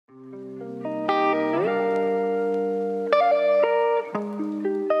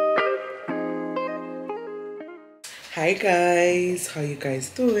Hi guys, how you guys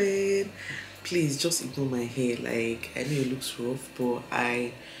doing? Please just ignore my hair. Like, I know it looks rough, but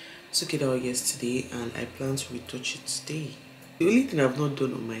I took it out yesterday and I plan to retouch it today. The only thing I've not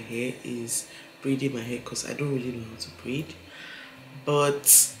done on my hair is braiding my hair because I don't really know how to braid,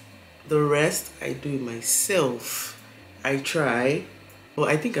 but the rest I do it myself. I try, but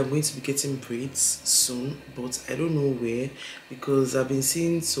I think I'm going to be getting braids soon, but I don't know where, because I've been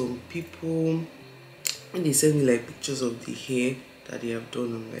seeing some people when they send me like pictures of the hair that they have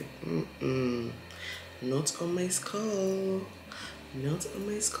done. I'm like, not on my skull, not on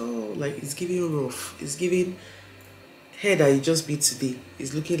my skull. Like, it's giving rough, it's giving hair that you just beat today.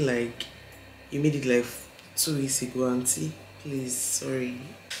 It's looking like you made it like 2 weeks ago, auntie. Please, sorry.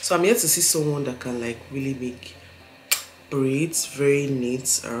 So I'm here to see someone that can like really make braids very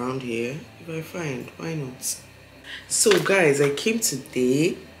neat around here. If I find, why not? So guys, I came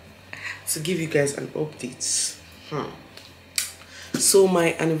today to give you guys an update. So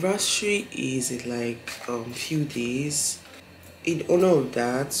my anniversary is in like few days. In honor of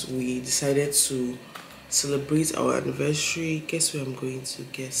that, we decided to celebrate our anniversary. Guess where I'm going to?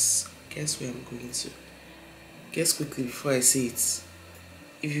 Guess where I'm going to. Guess quickly before I say it.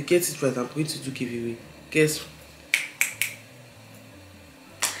 If you get it right, I'm going to do giveaway. Guess.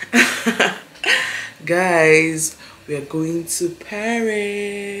 Guys, we are going to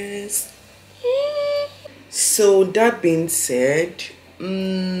Paris. So that being said,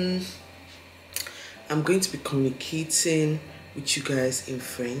 I'm going to be communicating with you guys in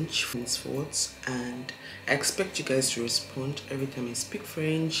French henceforth, and I expect you guys to respond every time I speak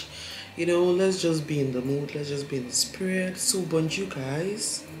French. You know, let's just be in the mood, let's just be in the spirit. So bonjour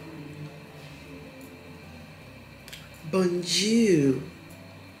guys. Bonjour.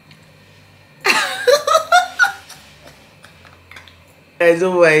 I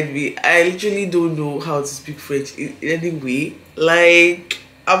don't mind me. I literally don't know how to speak French in any way. Like,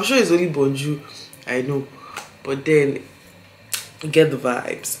 I'm sure it's only bonjour, I know, but then you get the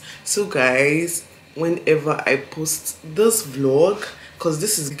vibes. So guys, whenever I post this vlog, because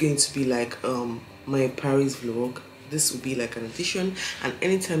this is going to be like my Paris vlog, this will be like an addition, and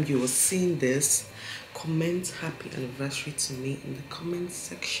anytime you are seeing this, comment happy anniversary to me in the comment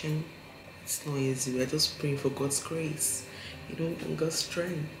section. It's not easy, we're just praying for God's grace, you know, and God's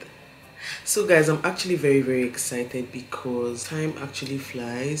strength. So guys, I'm actually very excited because time actually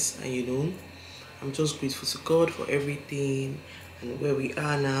flies, and you know, I'm just grateful to God for everything and where we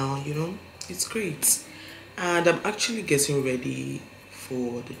are now. You know, it's great. And I'm actually getting ready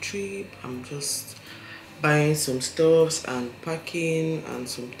for the trip. I'm just buying some stuffs and packing and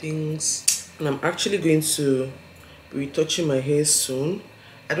some things, and I'm actually going to be retouching my hair soon.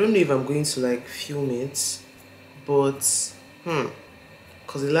 I don't know if I'm going to like film it, but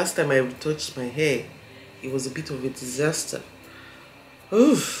because the last time I retouched my hair, it was a bit of a disaster.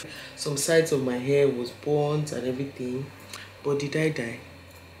 Oof. Some sides of my hair was burnt and everything, but did I die?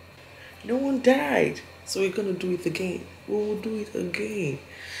 No one died, so we're gonna do it again. We will do it again.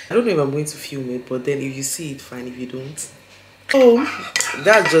 I don't know if I'm going to film it, but then if you see it, fine. If you don't, oh,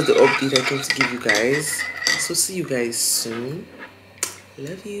 that's just the update I came to give you guys. So see you guys soon.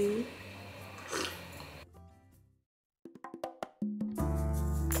 Love you.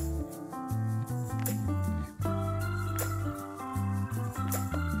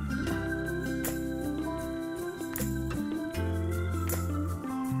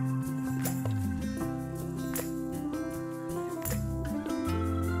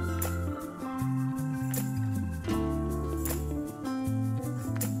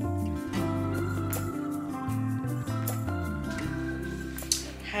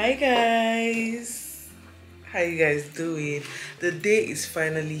 Hi guys, how you guys doing? The day is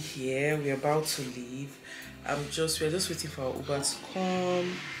finally here. We're about to leave. We're just waiting for our Uber to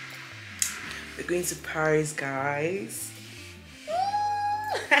come. We're going to Paris, guys.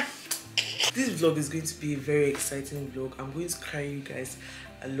 This vlog is going to be a very exciting vlog. I'm going to carry you guys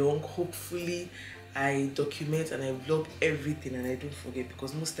along. Hopefully I document and I vlog everything and I don't forget,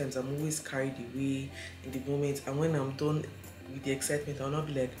 because most times I'm always carried away in the moment, and when I'm done with the excitement, I'll not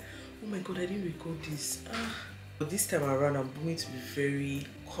be like, oh my god, I didn't record this. But this time around, I'm going to be very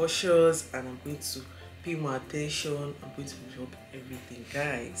cautious and I'm going to pay more attention. I'm going to vlog everything,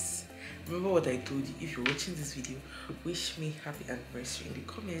 guys. Remember what I told you. If you're watching this video, wish me happy anniversary in the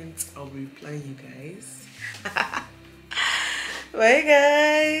comments. I'll be replying you guys. Bye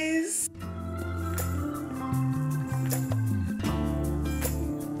guys.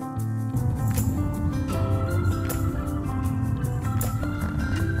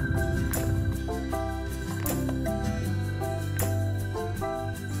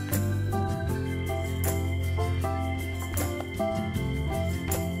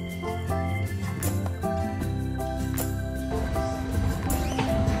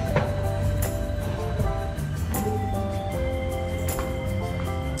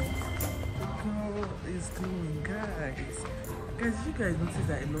 guys notice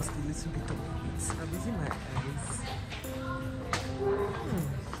that I lost a little bit of weight. I'm using my eyes.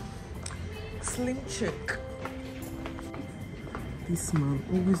 Slim check. This man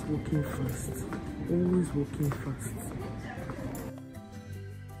always walking fast. Always walking fast.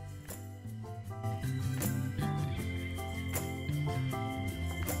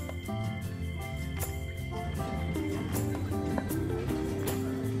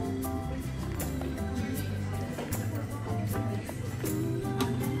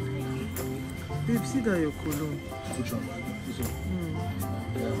 Babe, see that your cologne. Which one? This one?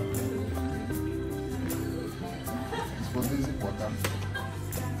 It's for basic water.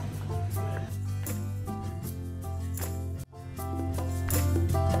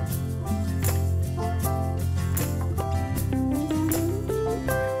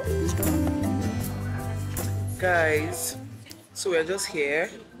 Guys, so we're just here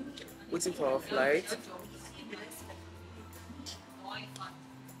waiting for our flight.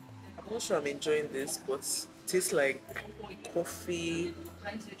 I'm not sure I'm enjoying this, but it tastes like coffee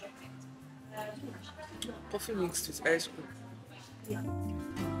mixed with ice cream.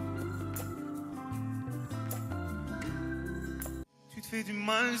 Tu te fais du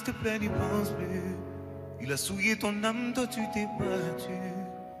mal, s'il te plaît, n'y pense plus. Il a souillé ton âme, toi tu t'es battu.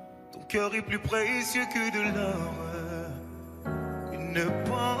 Ton cœur est plus précieux que de l'or. Il ne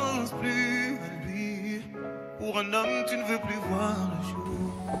pense plus à lui. Pour un homme, tu ne veux plus voir le jour.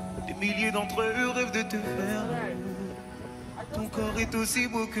 Des milliers d'entre eux rêvent de te faire l'amour. Ton corps est aussi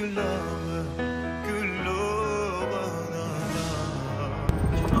beau que l'or. Que l'or.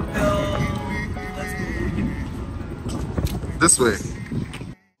 This way.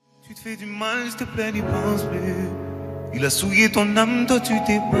 Tu te fais du mal, s'il te plaît, n'y pense plus. Il a souillé ton âme, toi tu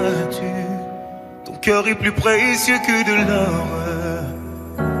t'es battu. Ton cœur est plus précieux que de l'or.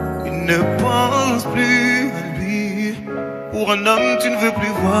 Il ne pense plus à lui. Pour un homme, tu ne veux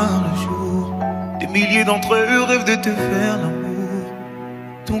plus voir le jour. Des milliers d'entre eux rêvent de te faire l'amour.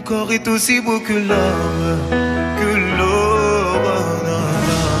 Ton corps est aussi beau que l'or. Que l'or.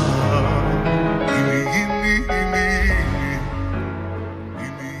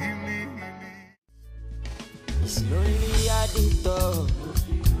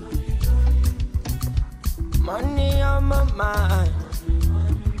 Money on my mind.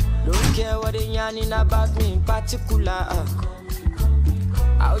 Don't care what they yarning about me in particular.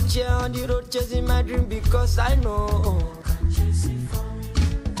 Out here on the road chasing my dream because I know.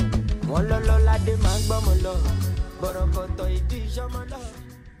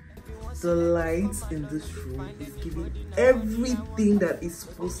 The light in this room is giving everything that it's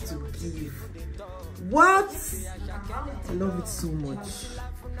supposed to give. What? I love it so much.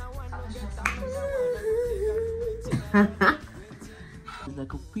 It's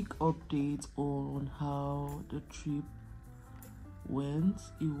like a quick update on how the trip went.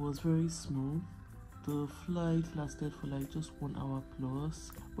 It was very smooth. The flight lasted for like just 1 hour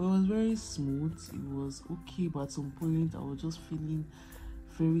plus, but it was very smooth. It was okay, but at some point I was just feeling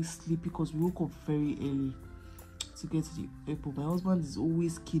very sleepy because we woke up very early to get to the airport. My husband is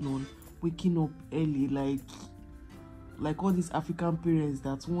always keen on waking up early, like all these African parents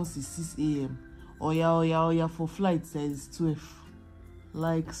that once it's 6 a.m. oh yeah for flight says 12.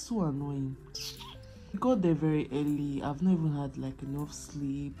 Like, so annoying. We got there very early. I've not even had like enough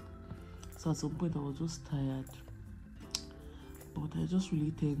sleep, so at some point I was just tired, but I just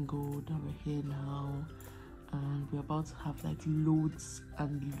really thank God that we're here now and we're about to have like loads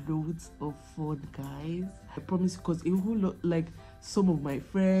and loads of fun, guys. I promise, because a whole lot, like some of my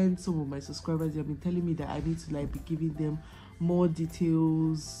friends, some of my subscribers, they have been telling me that I need to like be giving them more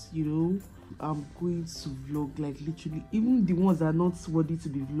details, you know. I'm going to vlog, like literally even the ones that are not worthy to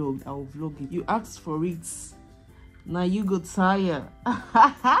be vlogged, I'll vlog it. You asked for it, now you got tired.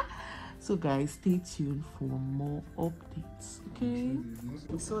 So guys, stay tuned for more updates, okay?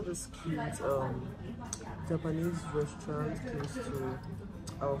 We saw this cute Japanese restaurant close to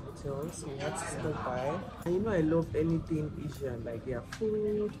our hotel, so we had to stop by. And you know I love anything Asian, like their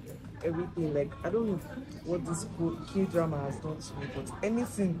food, everything. Like, I don't know what this K-drama has done to me, but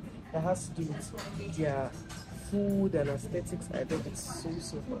anything that has to do with their food and aesthetics, I love it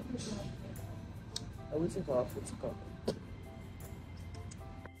so much. I'm waiting for our food to come.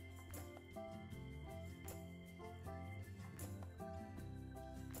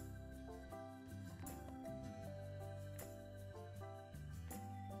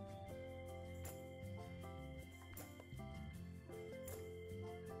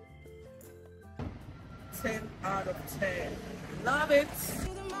 Ten out of 10. Love it.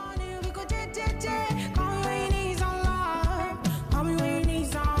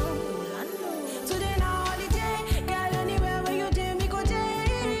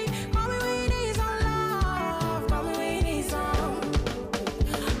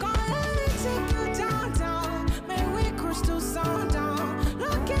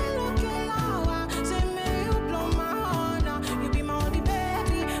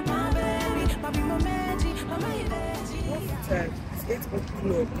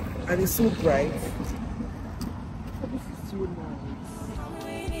 and it's so bright.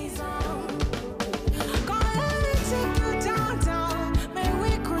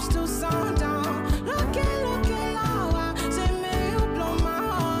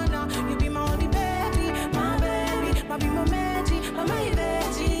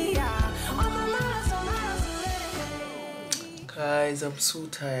 Guys, I'm so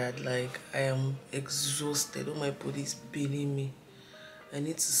tired. Like, I am exhausted. Oh, my body's paining me. I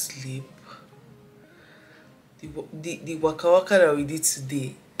need to sleep. The waka waka that we did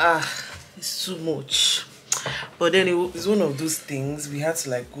today, it's too much. But then it's one of those things. We had to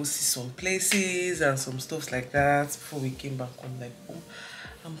like go see some places and some stuff like that before we came back home. Like, oh,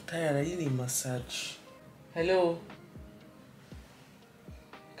 I'm tired. I need a massage. Hello,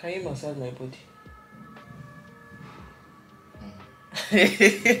 can you massage my body?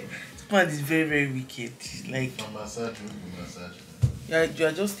 This man is very, very wicked. Like, Massage. you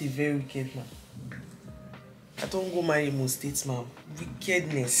are just a very wicked man. I don't go marry most states, man.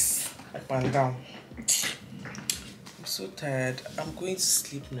 Wickedness up and down. I'm so tired. I'm going to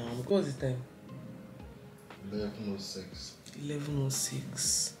sleep now. What's the time? 11:06.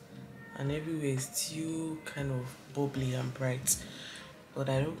 11:06. And everywhere is still kind of bubbly and bright. But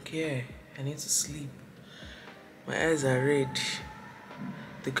I don't care. I need to sleep. My eyes are red.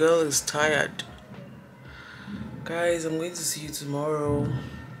 The girl is tired. Guys, I'm going to see you tomorrow.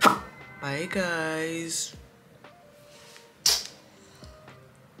 Bye, guys.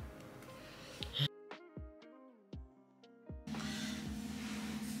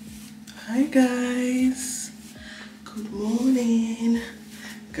 Hi, guys. Good morning.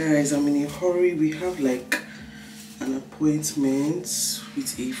 Guys, I'm in a hurry. We have like an appointment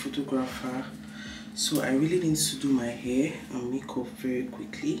with a photographer. So I really need to do my hair and makeup very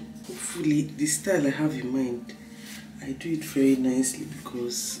quickly. Hopefully the style I have in mind, I do it very nicely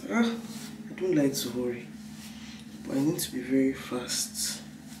because I don't like to hurry. But I need to be very fast.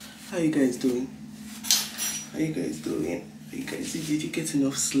 How are you guys doing? How are you guys doing? Did you get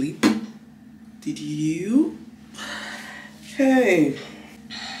enough sleep? Did you? Hey,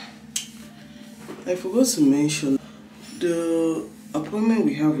 I forgot to mention the appointment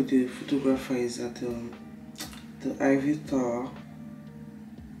we have with the photographer is at the Eiffel Tower.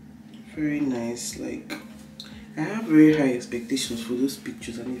 Very nice. Like, I have very high expectations for those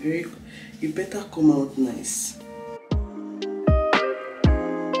pictures, and it better come out nice.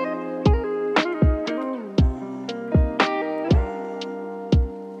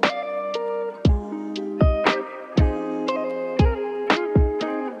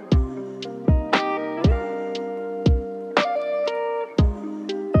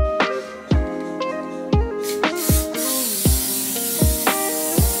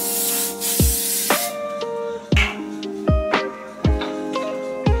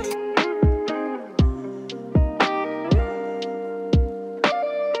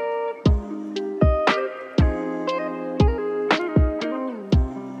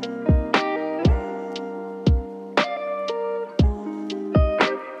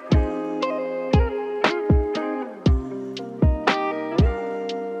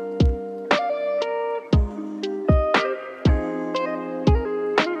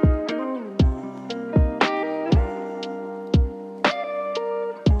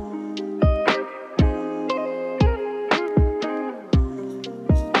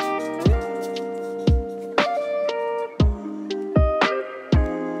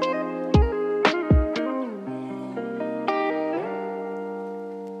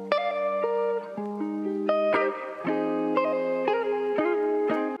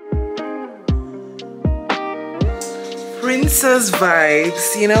 Princess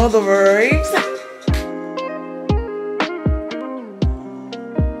vibes, you know the vibes.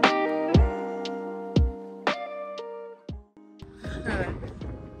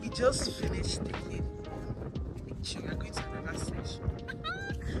 We just finished taking the picture. We're going to another session.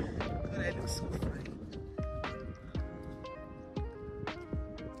 God, I look so fine.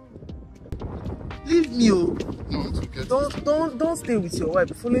 Leave me, oh. No, it's okay. Don't stay with your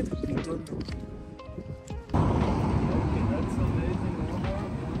wife. Follow the people you don't know.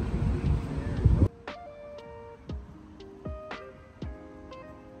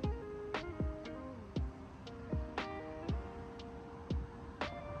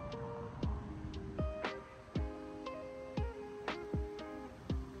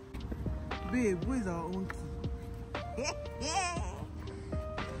 Babe, where's our own key?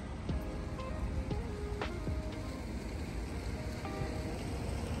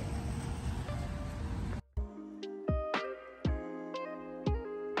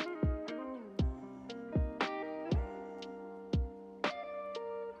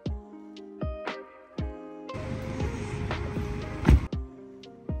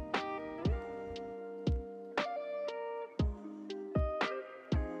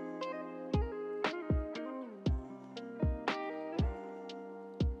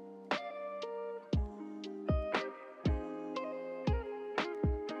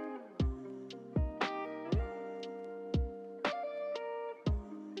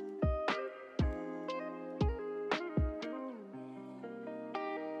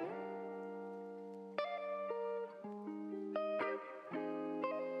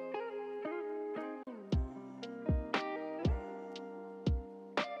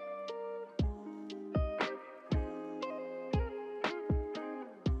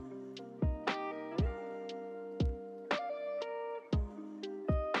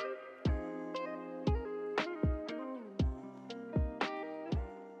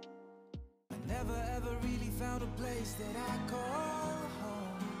 really found a place that I call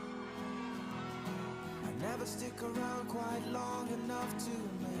home. I never stick around quite long enough to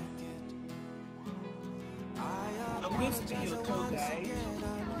make it. I'm going to be your tour guide.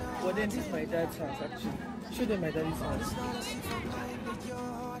 But then this is my dad's house actually. Show them my daddy's house.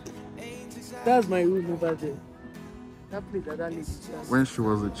 That's my room over there. That place that lady. When she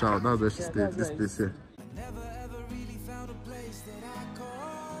was a child, that's where she stayed. This place here. I never ever really found a place that I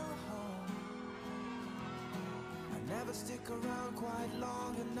call home. I never stick around quite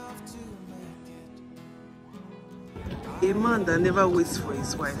long enough to make it. A man that never waits for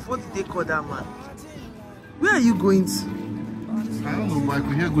his wife. What did they call that man? Where are you going to? I don't know, but I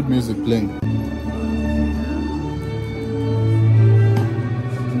could hear good music playing.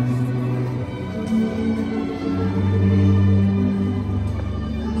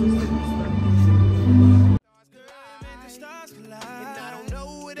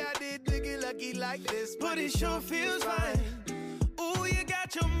 Like this, but it sure feels fine. Ooh, you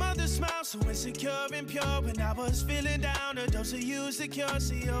got your mother's smile, so insecure and pure. When I was feeling down, a dose of you secure.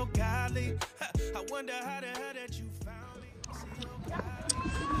 See, oh golly, I wonder how the hell that you found me.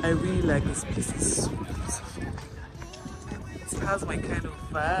 I really like this place. It's so beautiful. It has my kind of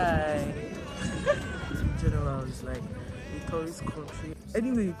vibe. In general, it's like a tourist country.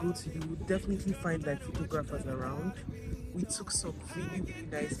 Anywhere you go to, you will definitely find like photographers around. We took some really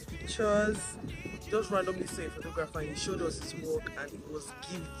nice pictures. Just randomly saw a photographer and he showed us his work and it was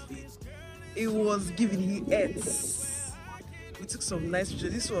giving. It was giving. He ate. We took some nice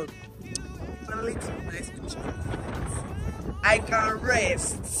pictures. This one, finally took a nice picture. I can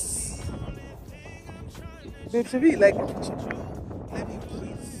rest. Babe, should we like the picture? Let me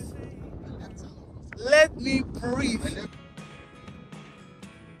breathe. Let me breathe.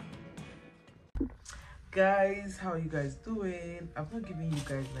 Guys, how are you guys doing? I've not given you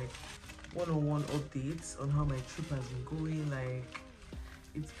guys like one-on-one updates on how my trip has been going. Like,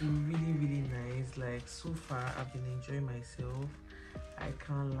 it's been really nice. Like, so far I've been enjoying myself. I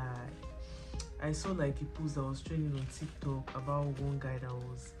can't lie. I saw like a post that was trending on TikTok about one guy that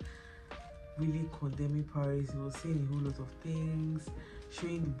was really condemning Paris. He was saying a whole lot of things,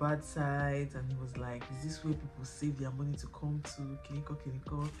 showing the bad sides, and he was like, is this where people save their money to come to?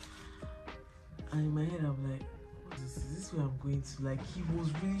 Kiniko. And in my head, I'm like, what is this? Is this where I'm going to? Like, he was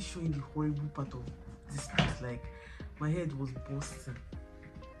really showing the horrible part of this place. Like, my head was busting.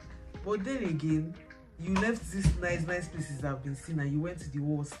 But then again, you left these nice places I've been seeing and you went to the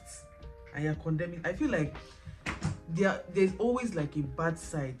worst and you're condemning. I feel like there's always like a bad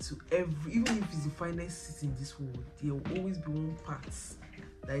side to every, even if it's the finest city in this world, there will always be one part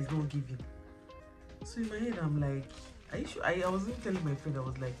that is not given. So in my head, I'm like, are you sure? I was even telling my friend, I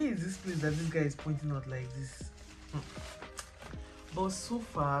was like, hey, is this place that this guy is pointing out like this? But so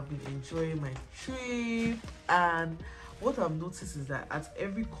far, I've been enjoying my trip, and what I've noticed is that at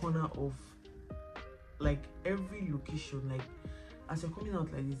every corner of like every location, like as you're coming out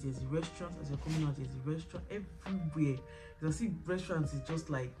like this, there's a restaurant. As you're coming out, there's a restaurant everywhere. You see, restaurants is just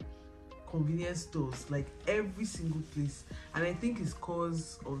like convenience stores, like every single place. And I think it's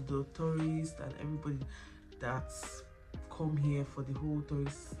because of the tourists and everybody that's come here for the whole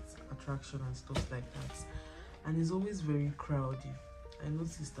tourist attraction and stuff like that. And it's always very crowded. I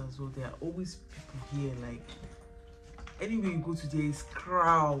noticed as well, there are always people here. Like anywhere you go to, there is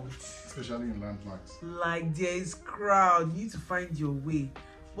crowd, Especially in landmarks. like there is crowd. You need to find your way.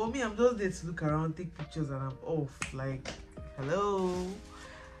 But me, I'm just there to look around, take pictures, and I'm off. Like, hello.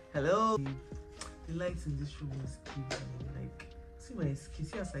 The lights in this room is killing me. Like, see my skin,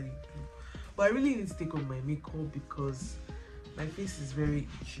 see how I look. But I really need to take off my makeup because my face is very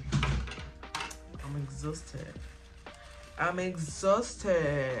itchy. I'm exhausted.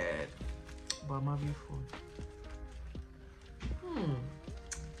 But I'm having fun.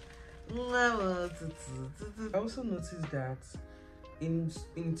 I also noticed that in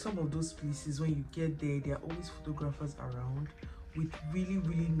some of those places, when you get there are always photographers around with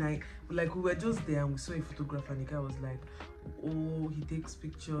really nice, like we were just there and we saw a photographer and the guy was like, oh, he takes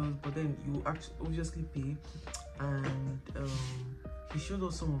pictures, but then you actually obviously pay, and he showed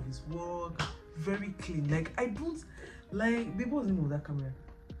us some of his work, very clean. Like, I don't like, babe, what's the name of that camera?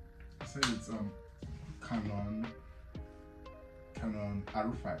 I said it's Canon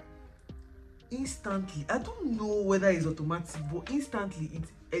R5. Instantly, I don't know whether it's automatic, but instantly it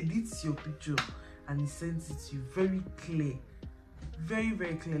edits your picture and it sends it to you very clear,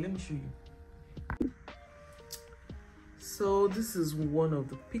 very clear. Let me show you. So this is one of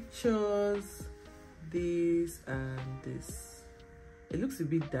the pictures, this and this. It looks a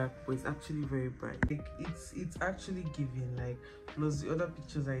bit dark, but it's actually very bright. Like it's actually giving. Like plus the other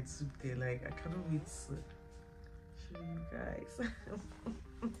pictures I took there, like I cannot wait to show you guys.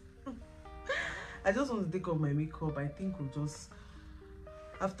 I just want to take off my makeup. I think we'll just,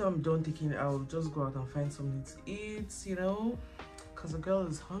 after I'm done taking it, I'll just go out and find something to eat, you know, because the girl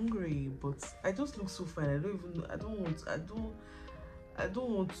is hungry. But I just look so fine. I don't want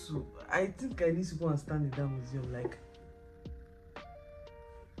to. I think I need to go and stand in that museum, like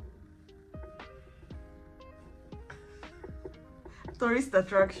tourist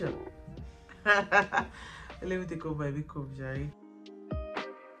attraction. Let me take off my makeup, Jerry.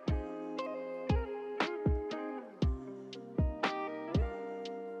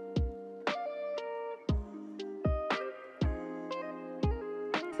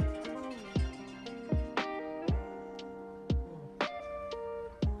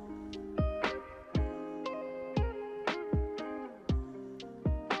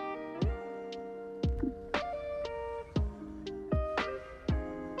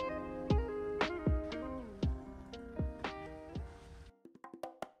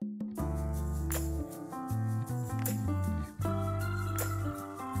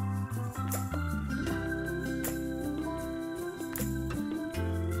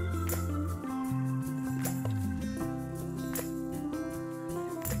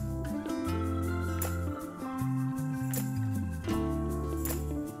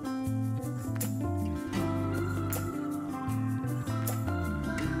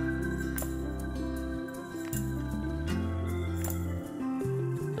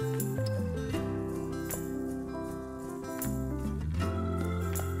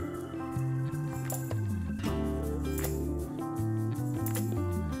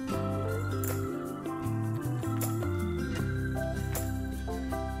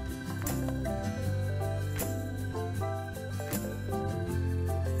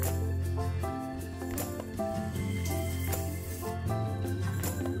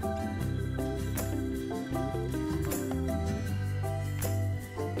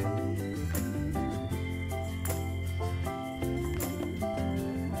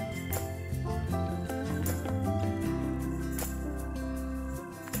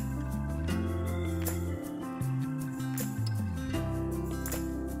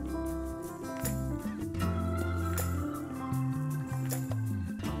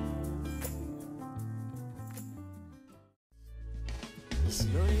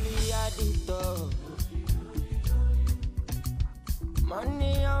 Slowly at the top,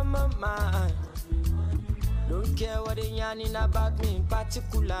 money on my mind. Don't care what they yarning about me in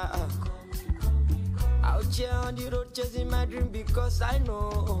particular. Out here on the road chasing my dream because I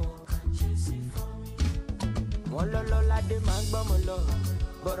know. Mololo la de mangbomolo,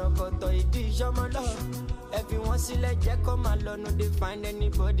 borokoto idi jomolo. Everyone select Jack on my law, no they find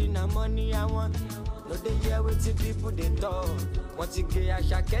anybody na money I want. No they hear what the people they talk. Want to get a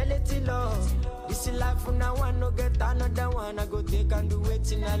shakeleti love. This is life from now on, no get another one. I go take and do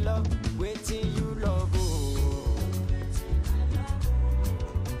waiting I love, waiting you love. Oh.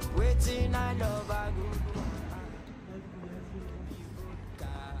 Waiting I love, I go.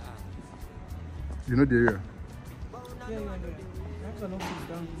 You know the area? Yeah, I know. That's an office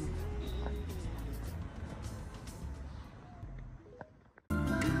down here.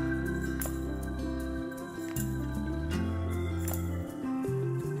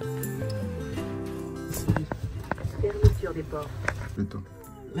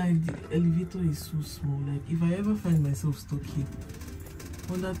 Like the elevator is so small. Like if I ever find myself stuck here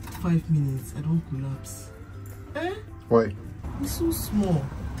under 5 minutes, I don't collapse. Eh? Why? It's so small.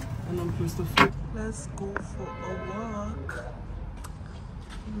 And I'm claustrophobic. Let's go for a walk.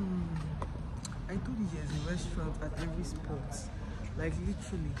 I told you there's a restaurant at every spot. Like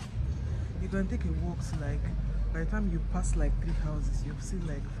literally, you can take a walk to like, by the time you pass like 3 houses, you've seen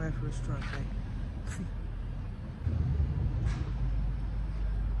like 5 restaurants. Like, see.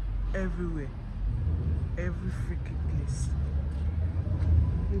 Everywhere, every freaking place.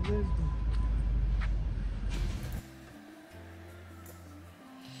 Let's go.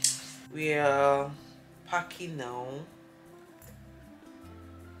 We are packing now.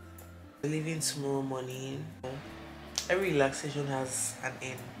 We're leaving tomorrow morning. Every relaxation has an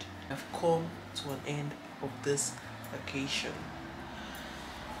end. I've come to an end of this vacation.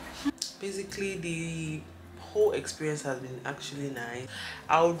 Basically, the whole experience has been actually nice.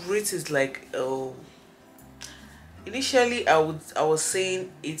 I would rate it like initially I was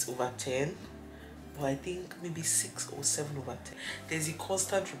saying 8/10, but I think maybe 6 or 7/10. There's a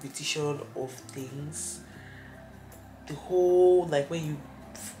constant repetition of things. The whole, like when you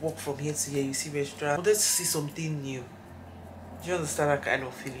walk from here to here, you see restaurant. I wanted to see something new. Do you understand that kind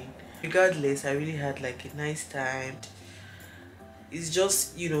of feeling? Regardless, I really had like a nice time. It's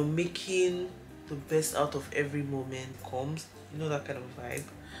just, you know, making the best out of every moment comes, you know, that kind of vibe.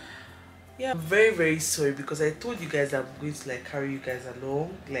 Yeah, I'm very, very sorry because I told you guys I'm going to like carry you guys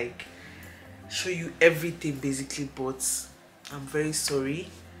along, like show you everything basically, but I'm very sorry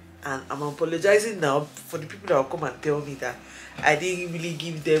and I'm apologizing now for the people that will come and tell me that I didn't really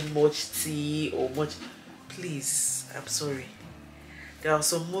give them much tea or much. Please, I'm sorry. There are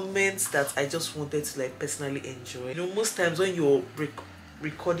some moments that I just wanted to like personally enjoy. You know, most times when you're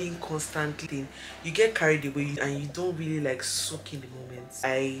recording constantly, you get carried away and you don't really like soak in the moments.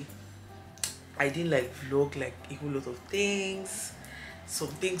 I didn't like vlog like a whole lot of things. Some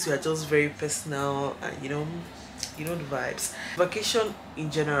things were just very personal, and you know the vibes. Vacation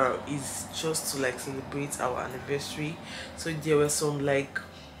in general is just to like celebrate our anniversary, so there were some like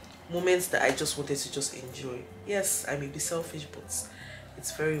moments that I just wanted to just enjoy. Yes, I may be selfish, but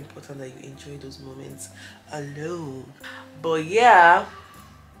it's very important that you enjoy those moments alone. But yeah,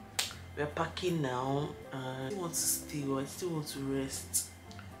 we're packing now. I still want to stay, or I still want to rest.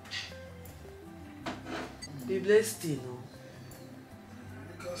 Be blessed, you know.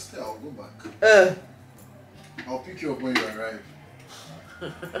 You can stay, I'll go back. I'll pick you up when you arrive.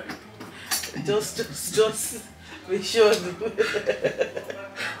 just make sure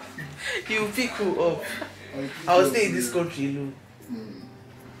you pick who up. I'll stay in this country alone.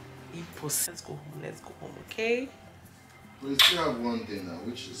 Let's go home, okay? We still have one day now,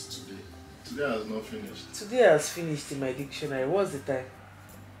 which is today. Today has not finished. Today has finished in my dictionary. What's the time?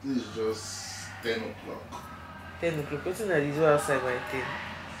 This is just 10 o'clock. 10 o'clock. What's that is outside by 10?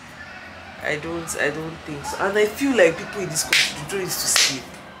 I don't think so. And I feel like people in this country, they don't used to sleep.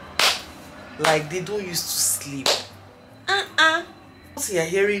 Like they don't used to sleep. So you're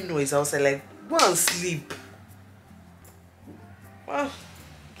hearing noise outside, like go and sleep. Well,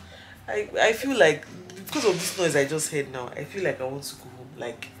 I feel like because of this noise I just heard now, I feel like I want to go home.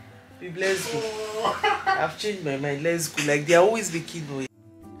 Like, let's go. I've changed my mind. Let's go. Like they are always making noise.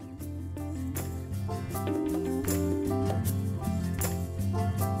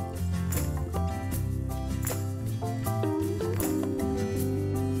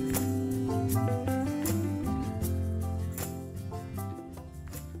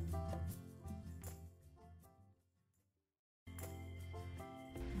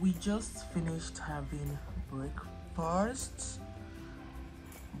 We just finished having breakfast,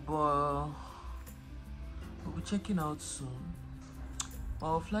 but we'll be checking out soon.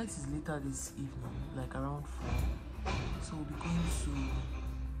 Our flight is later this evening, like around 4, so we'll be going to,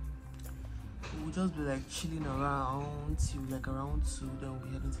 we'll just be like chilling around till like around 2, then we'll be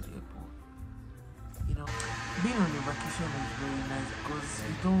heading to the airport. You know, being on a vacation is very nice because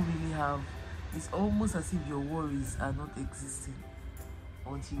you don't really have, it's almost as if your worries are not existing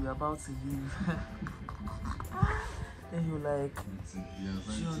until you're about to leave. Then you're like, do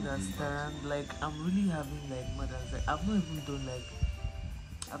you understand? Like, I'm really having like mothers. Like, I've not even done like,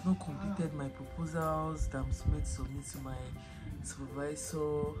 I've not completed my proposals that I'm meant to submit to my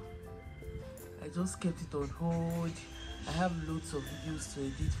supervisor. I just kept it on hold. I have loads of videos to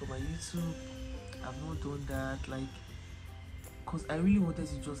edit for my YouTube. I've not done that, like, because I really wanted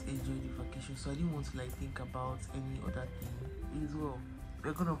to just enjoy the vacation, so I didn't want to like think about any other thing as well.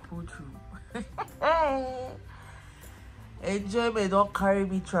 We're gonna pull through. Enjoyment don't carry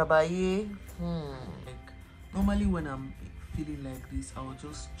me trabaye. Like normally when I'm feeling like this, I'll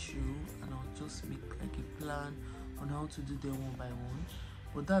just chill and I'll just make like a plan on how to do them one by one.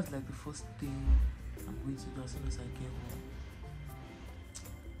 But that's like the first thing I'm going to do as soon as I get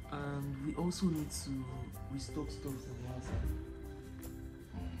home. And we also need to restock stuff from last time.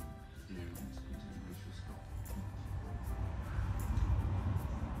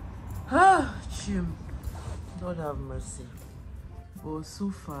 Chim, Lord have mercy. But so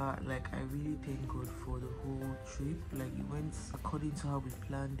far, like, I really thank God for the whole trip. Like, it went according to how we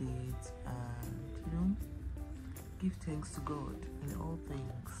planned it, and you know, give thanks to God in all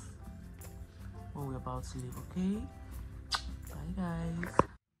things when we're about to leave. Okay, bye guys.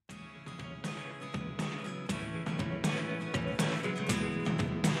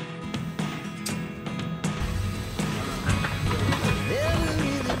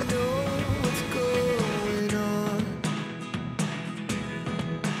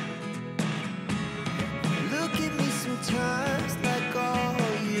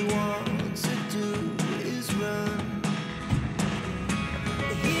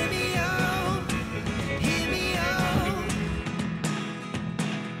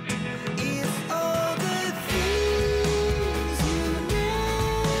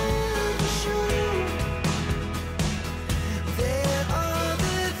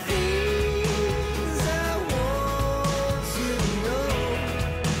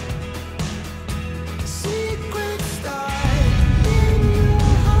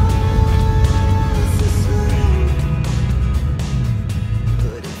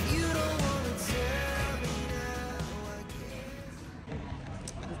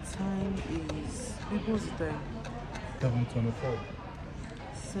 7:24,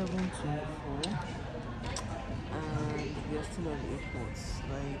 and we are still at the airport.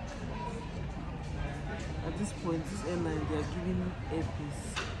 Like, at this point, this airline, they are giving airpiece.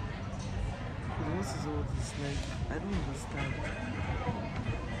 But what is all this? Like, I don't understand.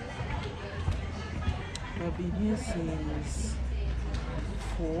 I've been here since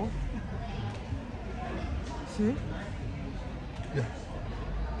 4. See? Yeah.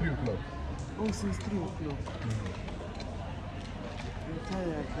 3 o'clock. Oh, since 3 o'clock. I'm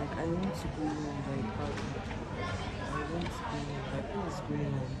tired. Like, I want to go home like badly. I want to go home. Like, what's going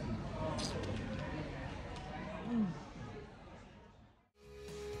on?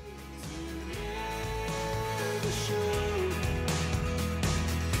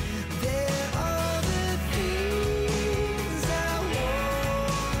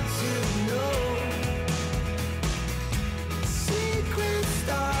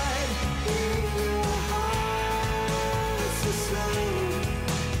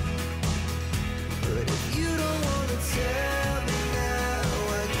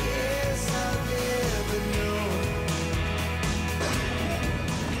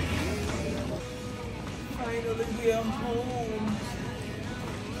 Finally, I'm home.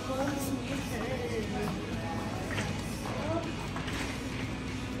 Home sweet home.